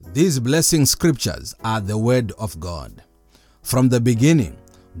These blessing scriptures are the word of God. From the beginning,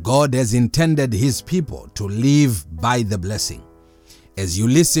 God has intended his people to live by the blessing. As you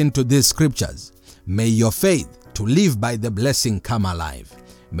listen to these scriptures, may your faith to live by the blessing come alive.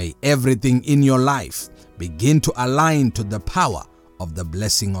 May everything in your life begin to align to the power of the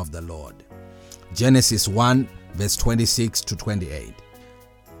blessing of the Lord. Genesis 1 verse 26 to 28.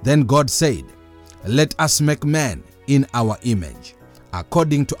 Then God said, "Let us make man in our image,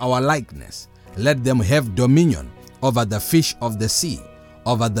 according to our likeness. Let them have dominion over the fish of the sea,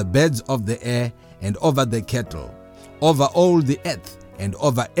 over the birds of the air, and over the cattle, over all the earth, and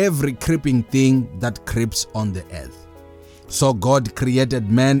over every creeping thing that creeps on the earth." So God created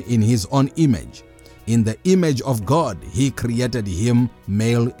man in his own image. In the image of God, he created him,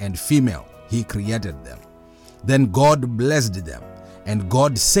 male and female. He created them. Then God blessed them, and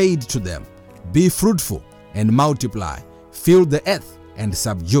God said to them, "Be fruitful and multiply, fill the earth and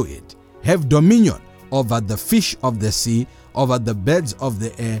subdue it. Have dominion over the fish of the sea, over the birds of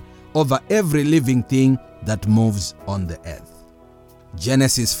the air, over every living thing that moves on the earth."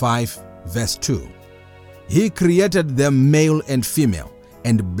 Genesis 5 verse 2. He created them male and female,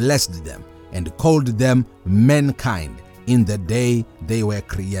 and blessed them, and called them mankind in the day they were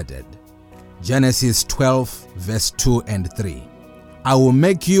created. Genesis 12 verse 2 and 3. "I will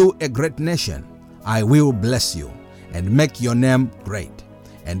make you a great nation. I will bless you, and make your name great,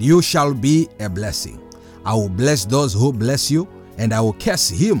 and you shall be a blessing. I will bless those who bless you, and I will curse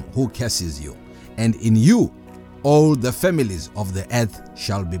him who curses you. And in you all the families of the earth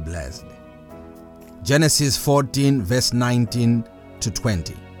shall be blessed." Genesis 14 verse 19 to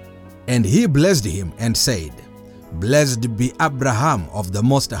 20. "And he blessed him and said, Blessed be Abraham of the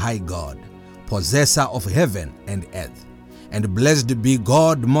Most High God, possessor of heaven and earth. And blessed be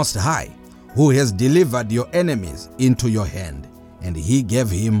God Most High, who has delivered your enemies into your hand. And he gave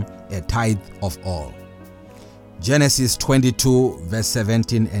him a tithe of all." Genesis 22 verse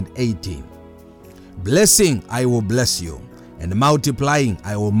 17 and 18. "Blessing I will bless you, and multiplying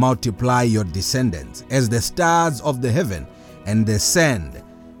I will multiply your descendants as the stars of the heaven and the sand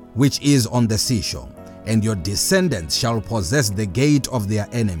which is on the seashore. And your descendants shall possess the gate of their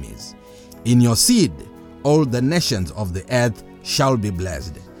enemies. In your seed all the nations of the earth shall be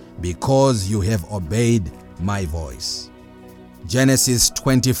blessed, because you have obeyed my voice." Genesis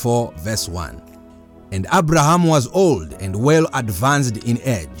 24 verse 1. "And Abraham was old and well advanced in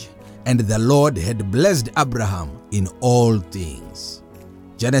age, and the Lord had blessed Abraham in all things."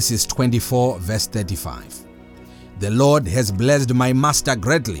 Genesis 24 verse 35. "The Lord has blessed my master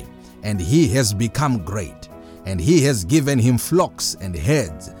greatly, and he has become great, and he has given him flocks and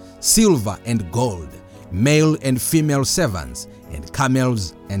herds, silver and gold, male and female servants, and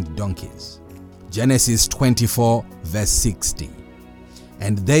camels and donkeys." Genesis 24 verse 60.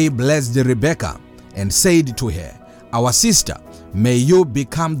 "And they blessed Rebekah, and said to her, Our sister, may you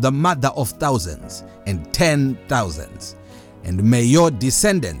become the mother of thousands and 10,000s, and may your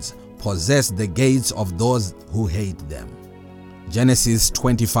descendants possess the gates of those who hate them." Genesis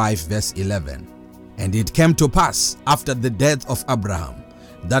 25 verse 11. "And it came to pass after the death of Abraham,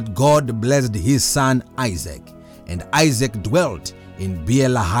 that God blessed his son Isaac, and Isaac dwelt in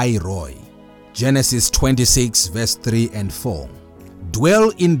Beer-lahai-roi." Genesis 26 verse 3 and 4.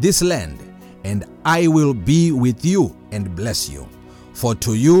 "Dwell in this land, and I will be with you and bless you. For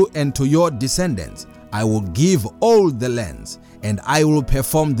to you and to your descendants I will give all the lands, and I will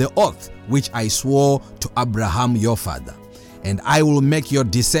perform the oath which I swore to Abraham your father. And I will make your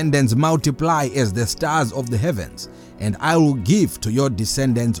descendants multiply as the stars of the heavens, and I will give to your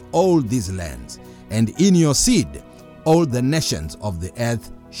descendants all these lands, and in your seed all the nations of the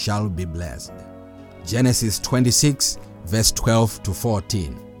earth shall be blessed." Genesis 26 verse 12 to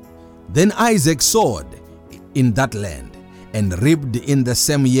 14. "Then Isaac sowed in that land, and reaped in the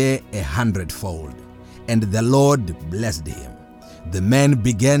same year 100-fold, and the Lord blessed him. The man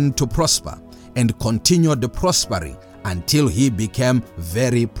began to prosper, and continued prospering until he became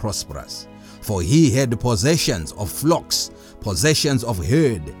very prosperous. For he had possessions of flocks, possessions of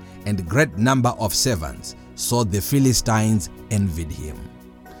herd, and great number of servants, so the Philistines envied him."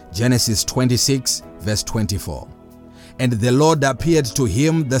 Genesis 26 verse 24. "And the Lord appeared to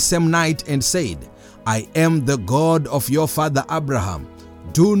him the same night and said, I am the God of your father Abraham.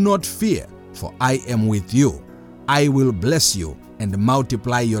 Do not fear, for I am with you. I will bless you and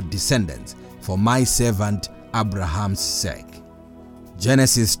multiply your descendants for my servant Abraham's sake."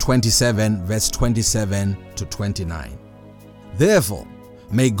 Genesis 27 verse 27 to 29. "Therefore,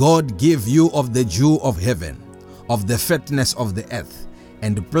 may God give you of the dew of heaven, of the fatness of the earth,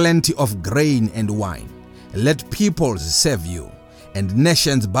 and plenty of grain and wine. Let peoples serve you, and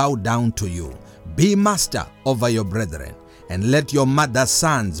nations bow down to you. Be master over your brethren, and let your mother's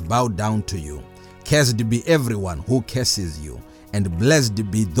sons bow down to you. Cursed be everyone who curses you, and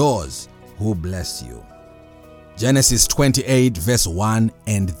blessed be those who bless you. Genesis 28 verse 1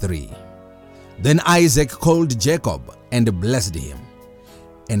 and 3. Then Isaac called Jacob and blessed him,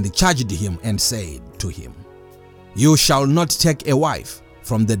 and charged him and said to him, You shall not take a wife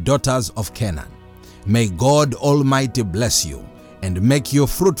from the daughters of Canaan. May God Almighty bless you, and make you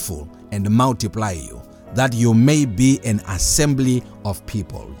fruitful, and multiply you, that you may be an assembly of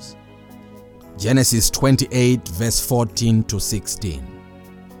peoples. Genesis 28 verse 14 to 16.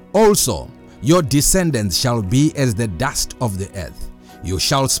 Also, your descendants shall be as the dust of the earth. You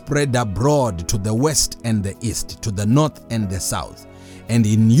shall spread abroad to the west and the east, to the north and the south. And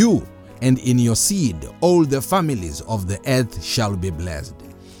in you and in your seed all the families of the earth shall be blessed.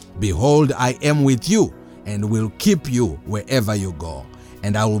 Behold, I am with you, and will keep you wherever you go.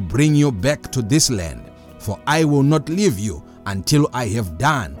 And I will bring you back to this land, for I will not leave you until I have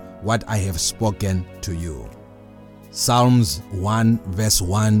done what I have spoken to you. Psalms 1 verse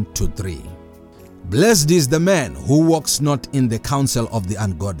 1 to 3. Blessed is the man who walks not in the counsel of the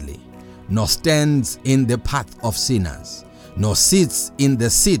ungodly, nor stands in the path of sinners, nor sits in the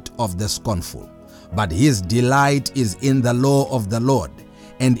seat of the scornful. But his delight is in the law of the Lord,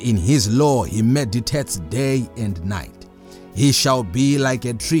 and in his law he meditates day and night. He shall be like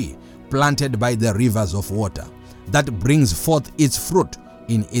a tree planted by the rivers of water, that brings forth its fruit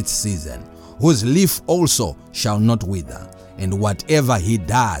in its season, whose leaf also shall not wither, and whatever he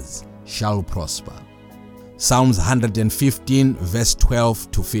does shall prosper. Psalms 115 verse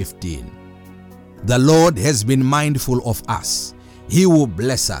 12 to 15. The Lord has been mindful of us. He will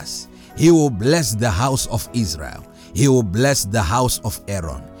bless us. He will bless the house of Israel. He will bless the house of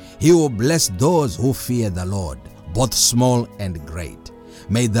Aaron. He will bless those who fear the Lord, both small and great.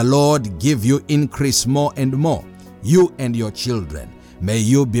 May the Lord give you increase more and more, you and your children. May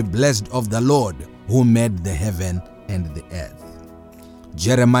you be blessed of the Lord, who made the heaven and the earth.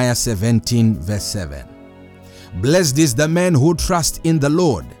 Jeremiah 17 verse 7. Blessed is the man who trusts in the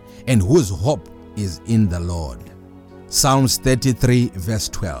Lord, and whose hope is in the Lord. Psalms 33 verse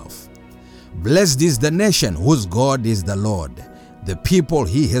 12. Blessed is the nation whose God is the Lord, the people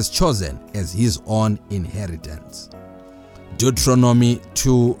he has chosen as his own inheritance. Deuteronomy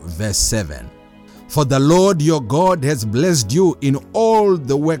 2 verse 7. For the Lord your God has blessed you in all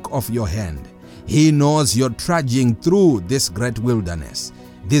the work of your hand. He knows your trudging through this great wilderness.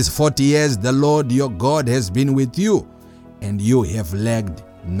 These 40 years the Lord your God has been with you, and you have lacked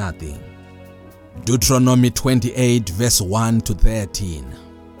nothing. Deuteronomy 28 verse 1 to 13.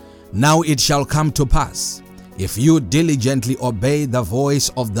 Now it shall come to pass, if you diligently obey the voice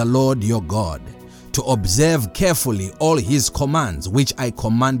of the Lord your God, to observe carefully all his commands which I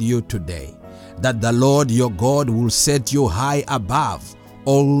command you today, that the Lord your God will set you high above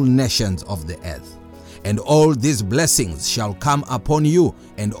all nations of the earth. And all these blessings shall come upon you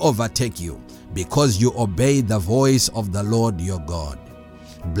and overtake you, because you obey the voice of the Lord your God.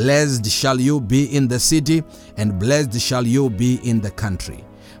 Blessed shall you be in the city, and blessed shall you be in the country.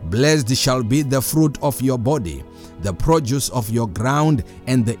 Blessed shall be the fruit of your body, the produce of your ground,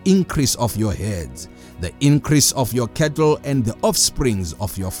 and the increase of your heads, the increase of your cattle, and the offsprings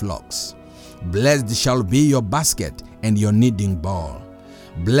of your flocks. Blessed shall be your basket and your kneading bowl.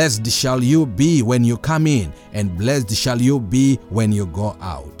 Blessed shall you be when you come in, and blessed shall you be when you go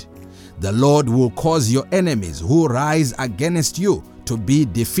out. The Lord will cause your enemies who rise against you to be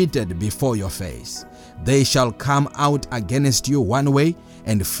defeated before your face. They shall come out against you one way,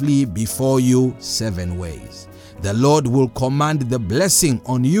 and flee before you 7 ways. The Lord will command the blessing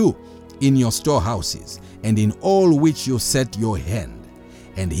on you in your storehouses, and in all which you set your hand.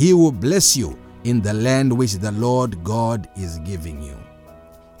 And he will bless you in the land which the Lord God is giving you.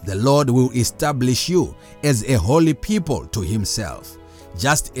 The Lord will establish you as a holy people to himself,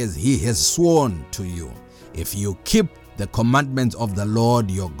 just as he has sworn to you, if you keep the commandments of the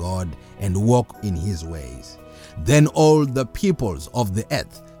Lord your God and walk in his ways. Then all the peoples of the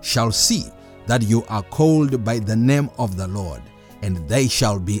earth shall see that you are called by the name of the Lord, and they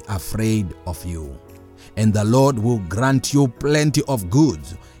shall be afraid of you. And the Lord will grant you plenty of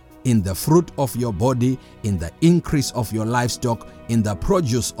goods, in the fruit of your body, in the increase of your livestock, in the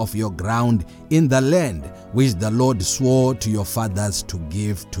produce of your ground, in the land which the Lord swore to your fathers to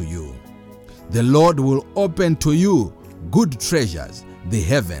give to you. The Lord will open to you good treasures, the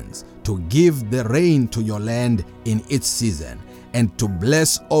heavens, to give the rain to your land in its season, and to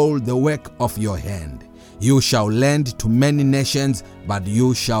bless all the work of your hand. You shall lend to many nations, but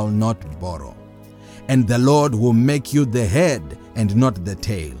you shall not borrow. And the Lord will make you the head and not the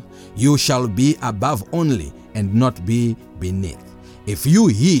tail. You shall be above only and not be beneath. If you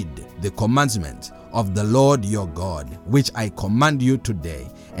heed the commandments of the Lord your God, which I command you today,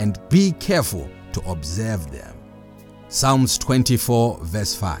 and be careful to observe them. Psalms 24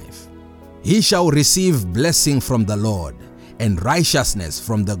 verse 5. He shall receive blessing from the Lord and righteousness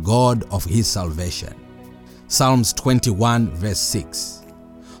from the God of his salvation. Psalms 21 verse 6.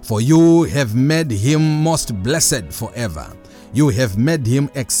 For you have made him most blessed forever. You have made him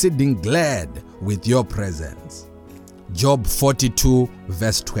exceeding glad with your presence. Job 42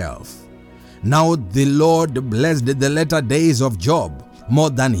 verse 12. Now the Lord blessed the latter days of Job more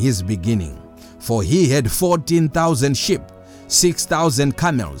than his beginning, for he had 14,000 sheep, 6,000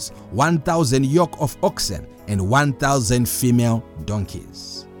 camels, 1,000 yoke of oxen, and 1,000 female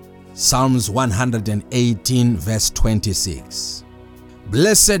donkeys. Psalms 118 verse 26.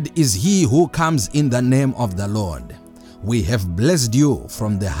 Blessed is he who comes in the name of the Lord. We have blessed you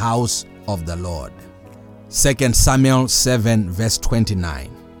from the house of the Lord. 2 Samuel 7 verse 29.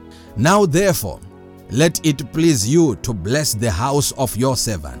 Now therefore, let it please you to bless the house of your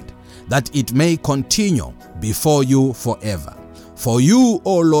servant, that it may continue before you forever. For you,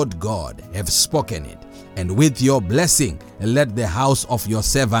 O Lord God, have spoken it, and with your blessing let the house of your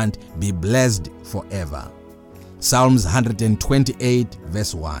servant be blessed forever. Psalms 128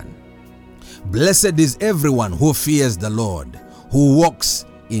 verse 1. Blessed is everyone who fears the Lord, who walks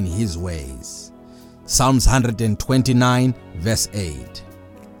in his ways. Psalms 129 verse 8.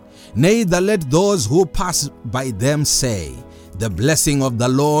 Neither let those who pass by them say, the blessing of the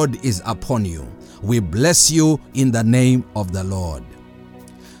Lord is upon you. We bless you in the name of the Lord.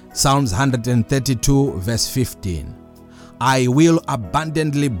 Psalms 132 verse 15. I will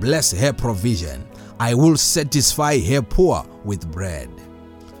abundantly bless her provision. I will satisfy her poor with bread.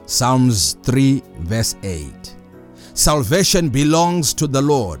 Psalms 3 verse 8. Salvation belongs to the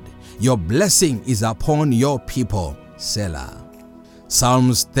Lord. Your blessing is upon your people. Selah.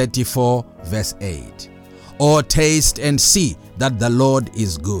 Psalms 34 verse 8. Oh, taste and see that the Lord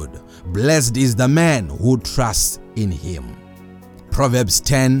is good. Blessed is the man who trusts in him. Proverbs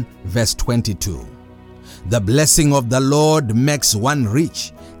 10 verse 22. The blessing of the Lord makes one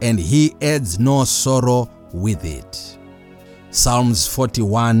rich, and he adds no sorrow with it. Psalms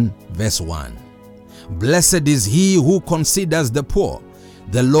 41 verse 1. Blessed is he who considers the poor.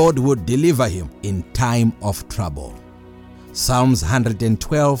 The Lord will deliver him in time of trouble. Psalms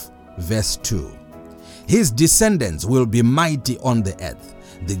 112 verse 2. His descendants will be mighty on the earth.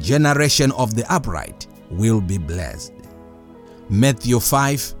 The generation of the upright will be blessed. Matthew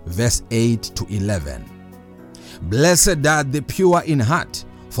 5 verse 8 to 11. Blessed are the pure in heart,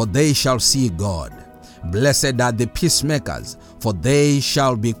 for they shall see God. Blessed are the peacemakers, for they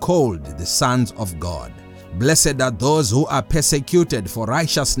shall be called the sons of God. Blessed are those who are persecuted for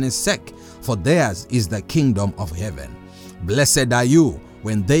righteousness' sake, for theirs is the kingdom of heaven. Blessed are you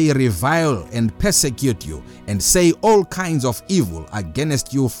when they revile and persecute you and say all kinds of evil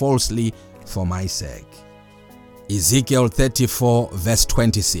against you falsely for my sake. Ezekiel 34 verse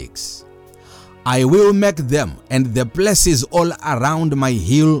 26. I will make them and the places all around my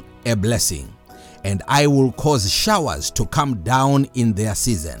hill a blessing, and I will cause showers to come down in their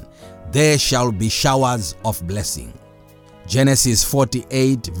season. There shall be showers of blessing. Genesis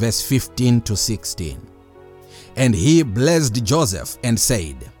 48 verse 15 to 16. And he blessed Joseph and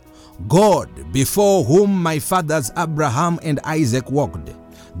said, God, before whom my fathers Abraham and Isaac walked,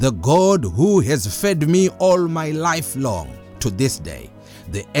 the God who has fed me all my life long to this day,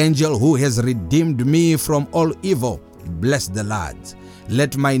 the angel who has redeemed me from all evil, bless the lads.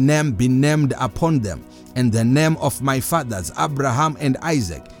 Let my name be named upon them, and the name of my fathers Abraham and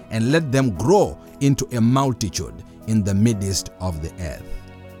Isaac, and let them grow into a multitude in the midst of the earth.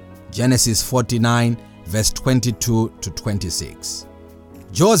 Genesis 49 verse 22 to 26.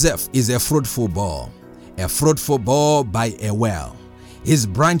 Joseph is a fruitful bough by a well. His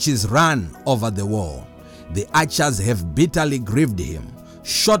branches ran over the wall. The archers have bitterly grieved him,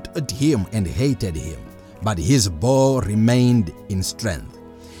 shot at him and hated him, but his bow remained in strength,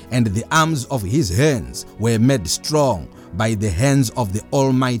 and the arms of his hands were made strong by the hands of the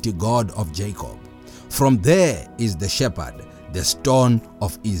Almighty God of Jacob. From there is the shepherd, the stone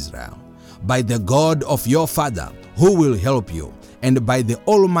of Israel. By the God of your father, who will help you, and by the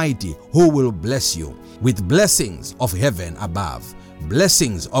Almighty, who will bless you, with blessings of heaven above,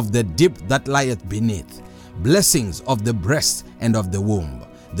 blessings of the deep that lieth beneath, blessings of the breast and of the womb.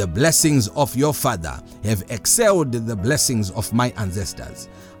 The blessings of your father have excelled the blessings of my ancestors,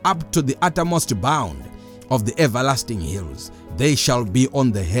 up to the uttermost bound of the everlasting hills. They shall be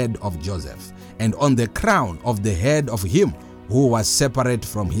on the head of Joseph, and on the crown of the head of him who was separate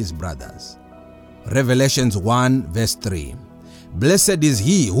from his brothers. Revelations 1 verse 3. Blessed is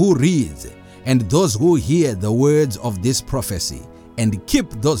he who reads, and those who hear the words of this prophecy, and keep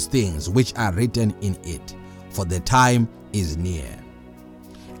those things which are written in it, for the time is near.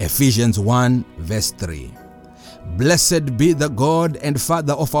 Ephesians 1 verse 3. Blessed be the God and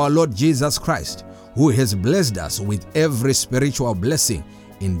Father of our Lord Jesus Christ, who has blessed us with every spiritual blessing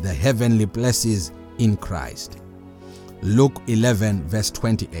in the heavenly places in Christ. Luke 11 verse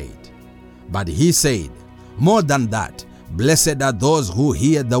 28. But he said, more than that, blessed are those who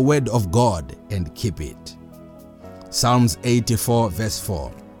hear the word of God and keep it. Psalms 84 verse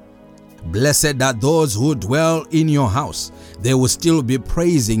 4. Blessed are those who dwell in your house, they will still be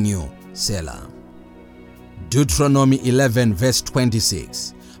praising you, Selah. Deuteronomy 11 verse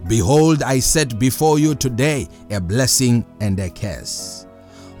 26. Behold, I set before you today a blessing and a curse.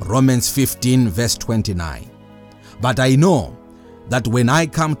 Romans 15 verse 29. But I know that when I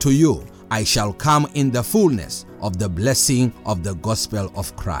come to you, I shall come in the fullness of the blessing of the gospel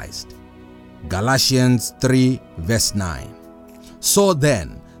of Christ. Galatians 3 verse 9. So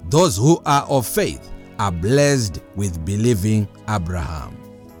then, those who are of faith are blessed with believing Abraham.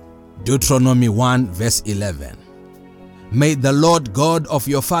 Deuteronomy 1 verse 11. May the Lord God of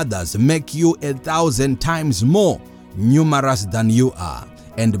your fathers make you 1,000 times more numerous than you are,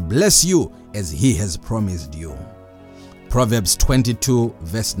 and bless you as he has promised you. Proverbs 22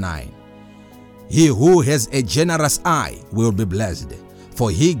 verse 9. He who has a generous eye will be blessed, for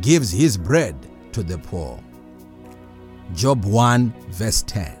he gives his bread to the poor. Job 1 verse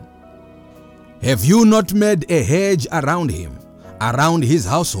 10. Have you not made a hedge around him, around his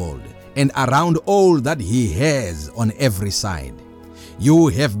household, and around all that he has on every side? You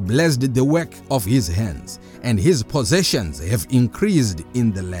have blessed the work of his hands, and his possessions have increased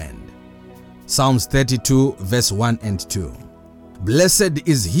in the land. Psalms 32 verse 1 and 2. Blessed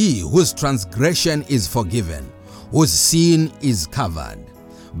is he whose transgression is forgiven, whose sin is covered.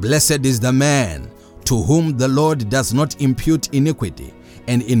 Blessed is the man to whom the Lord does not impute iniquity,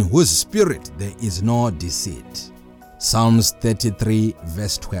 and in whose spirit there is no deceit. Psalms 33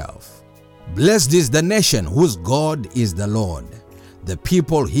 verse 12. Blessed is the nation whose God is the Lord, the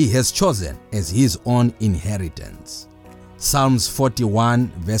people he has chosen as his own inheritance. Psalms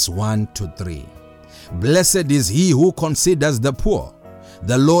 41 verse 1 to 3. Blessed is he who considers the poor.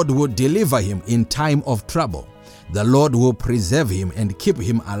 The Lord will deliver him in time of trouble. The Lord will preserve him and keep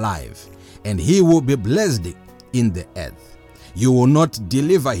him alive, and he will be blessed in the earth. You will not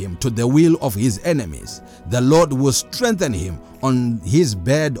deliver him to the will of his enemies. The Lord will strengthen him on his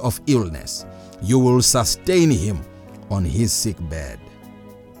bed of illness. You will sustain him on his sick bed.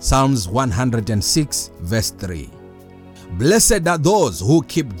 Psalms 106 verse 3. Blessed are those who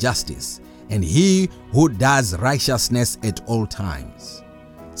keep justice, and he who does righteousness at all times.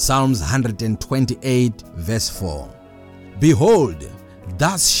 Psalms 128 verse 4. Behold,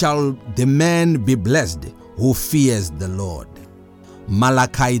 thus shall the man be blessed who fears the Lord.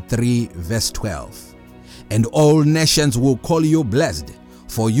 Malachi 3 verse 12. And all nations will call you blessed,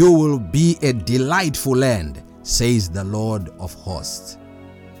 for you will be a delightful land, says the Lord of hosts.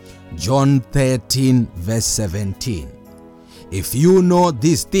 John 13 verse 17. If you know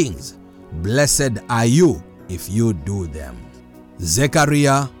these things, blessed are you if you do them.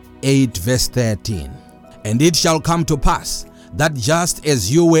 Zechariah 8 verse 13. And it shall come to pass that just as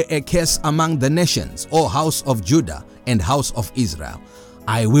you were a curse among the nations, O house of Judah and house of Israel,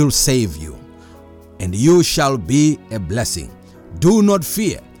 I will save you, and you shall be a blessing. Do not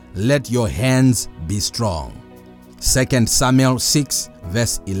fear, let your hands be strong. 2 Samuel 6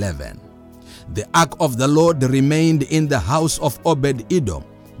 verse 11. The ark of the Lord remained in the house of Obed-Edom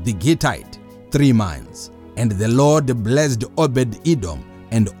the Gittite 3 months, and the Lord blessed Obed-Edom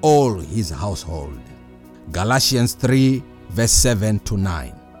and all his household. Galatians 3 verse 7 to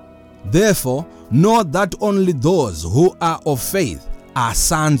 9. Therefore, know that only those who are of faith are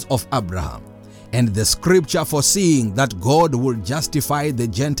sons of Abraham. And the scripture foreseeing that God will justify the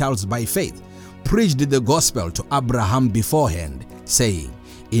Gentiles by faith preached the gospel to Abraham beforehand, saying,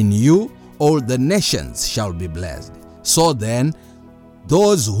 in you all the nations shall be blessed. So then,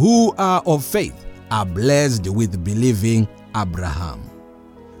 those who are of faith are blessed with believing Abraham.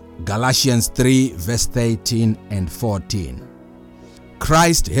 Galatians 3 verse 13 and 14.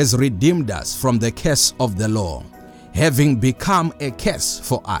 Christ has redeemed us from the curse of the law, having become a curse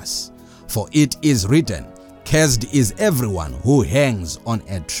for us. For it is written, cursed is everyone who hangs on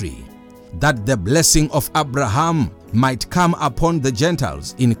a tree, that the blessing of Abraham might come upon the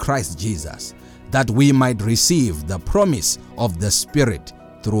Gentiles in Christ Jesus, that we might receive the promise of the Spirit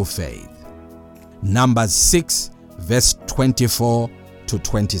through faith. Numbers 6 verse 24 to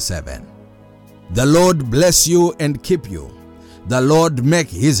 27. The Lord bless you and keep you. The Lord make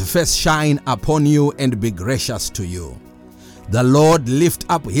his face shine upon you and be gracious to you. The Lord lift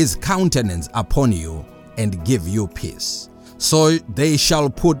up his countenance upon you and give you peace. So they shall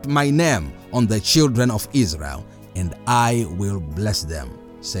put my name on the children of Israel, and I will bless them,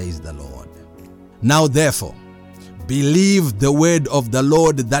 says the Lord. Now therefore, believe the word of the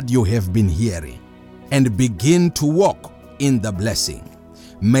Lord that you have been hearing, and begin to walk in the blessing.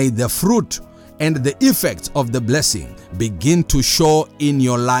 May the fruit and the effects of the blessing begin to show in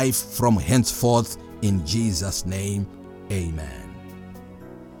your life from henceforth, in Jesus' name. Amen.